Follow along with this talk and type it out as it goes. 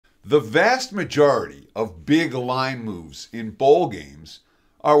The vast majority of big line moves in bowl games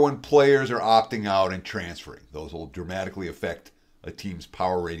are when players are opting out and transferring. Those will dramatically affect a team's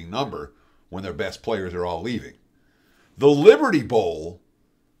power rating number when their best players are all leaving. The Liberty Bowl,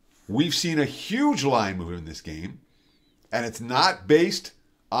 we've seen a huge line move in this game, and it's not based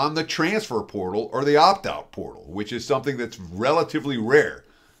on the transfer portal or the opt-out portal, which is something that's relatively rare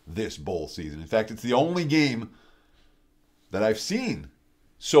this bowl season. In fact, it's the only game that I've seen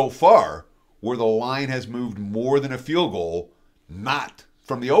so far where the line has moved more than a field goal, not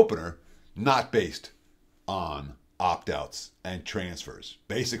from the opener, not based on opt-outs and transfers.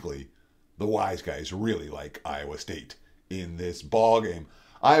 Basically, the wise guys really like Iowa State in this ball game.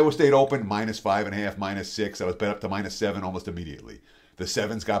 Iowa State opened -5.5, -6. I was bet up to -7 almost immediately. The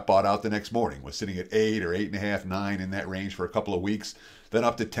sevens got bought out the next morning. Was sitting at 8 or 8.5, 9 in that range for a couple of weeks. Then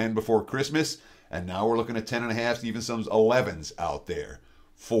up to 10 before Christmas. And now we're looking at 10.5, even some 11s out there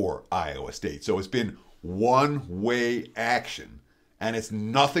for Iowa State. So it's been one-way action. And it's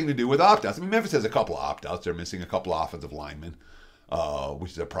nothing to do with opt-outs. I mean, Memphis has a couple of opt-outs. They're missing a couple of offensive linemen,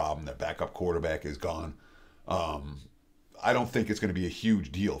 which is a problem. Their backup quarterback is gone. I don't think it's going to be a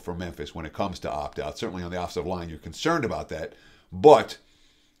huge deal for Memphis when it comes to opt-outs. Certainly on the offensive line, you're concerned about that. But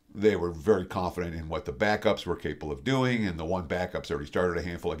they were very confident in what the backups were capable of doing, and the one backup's already started a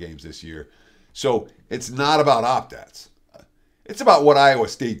handful of games this year. So it's not about opt-outs. It's about what Iowa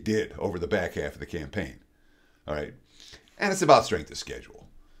State did over the back half of the campaign. All right? And it's about strength of schedule.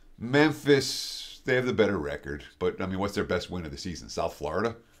 Memphis, they have the better record. But, I mean, what's their best win of the season? South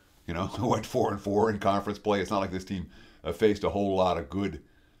Florida? You know, went 4-4 in conference play. It's not like this team faced a whole lot of good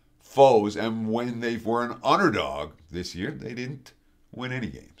foes. And when they were an underdog this year, they didn't win any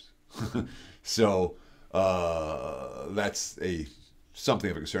games. So that's something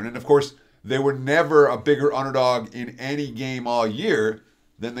of a concern. And, of course, they were never a bigger underdog in any game all year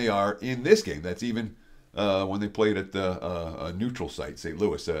than they are in this game. That's even when they played at the neutral site, St.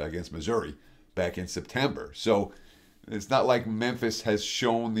 Louis, against Missouri back in September. So it's not like Memphis has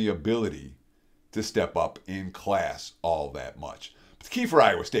shown the ability to step up in class all that much. But the key for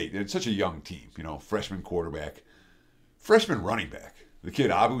Iowa State, it's such a young team, you know, freshman quarterback, freshman running back, the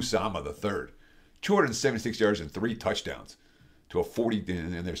kid Abu Sama III, 276 yards and 3 touchdowns to a 40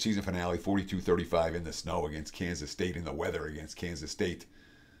 in their season finale, 42-35 in the snow against Kansas State, in the weather against Kansas State.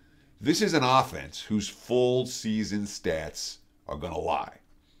 This is an offense whose full season stats are going to lie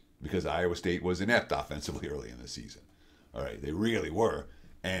because Iowa State was inept offensively early in the season. All right, they really were.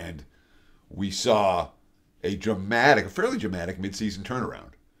 And we saw a fairly dramatic midseason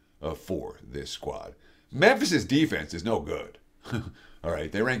turnaround for this squad. Memphis's defense is no good. All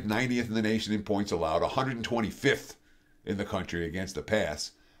right, they ranked 90th in the nation in points allowed, 125th in the country against the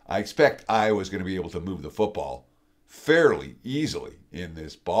pass. I expect Iowa's going to be able to move the football fairly easily in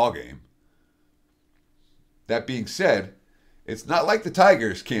this ball game. That being said, it's not like the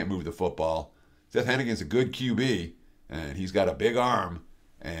Tigers can't move the football. Seth Hennigan's a good QB, and he's got a big arm,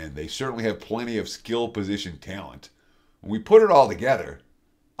 and they certainly have plenty of skill position talent. When we put it all together,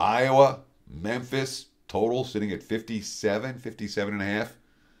 Iowa, Memphis, total sitting at 57.5.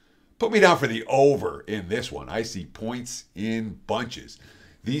 Put me down for the over in this one. I see points in bunches.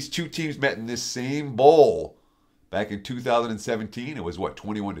 These two teams met in this same bowl back in 2017. It was,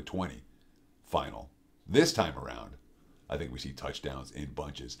 21-20 final. This time around, I think we see touchdowns in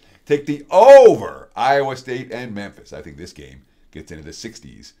bunches. Take the over, Iowa State and Memphis. I think this game gets into the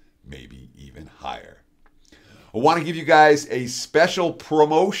 60s, maybe even higher. I want to give you guys a special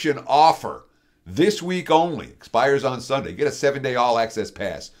promotion offer this week only. Expires on Sunday. Get a 7-day all-access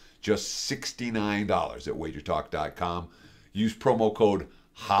pass. Just $69 at wagertalk.com. Use promo code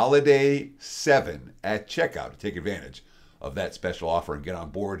HOLIDAY7 at checkout to take advantage of that special offer and get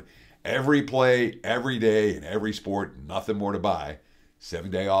on board. Every play, every day, in every sport, nothing more to buy.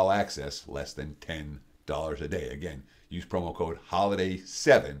 7-day all access, less than $10 a day. Again, use promo code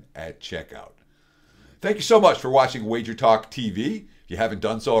HOLIDAY7 at checkout. Thank you so much for watching Wager Talk TV. If you haven't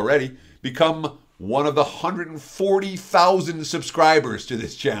done so already, become one of the 140,000 subscribers to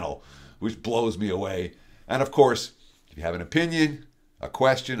this channel, which blows me away. And of course, if you have an opinion, a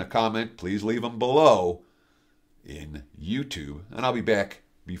question, a comment, please leave them below in YouTube. And I'll be back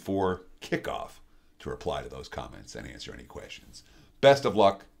before kickoff to reply to those comments and answer any questions. Best of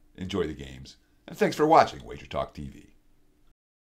luck, enjoy the games, and thanks for watching Wager Talk TV.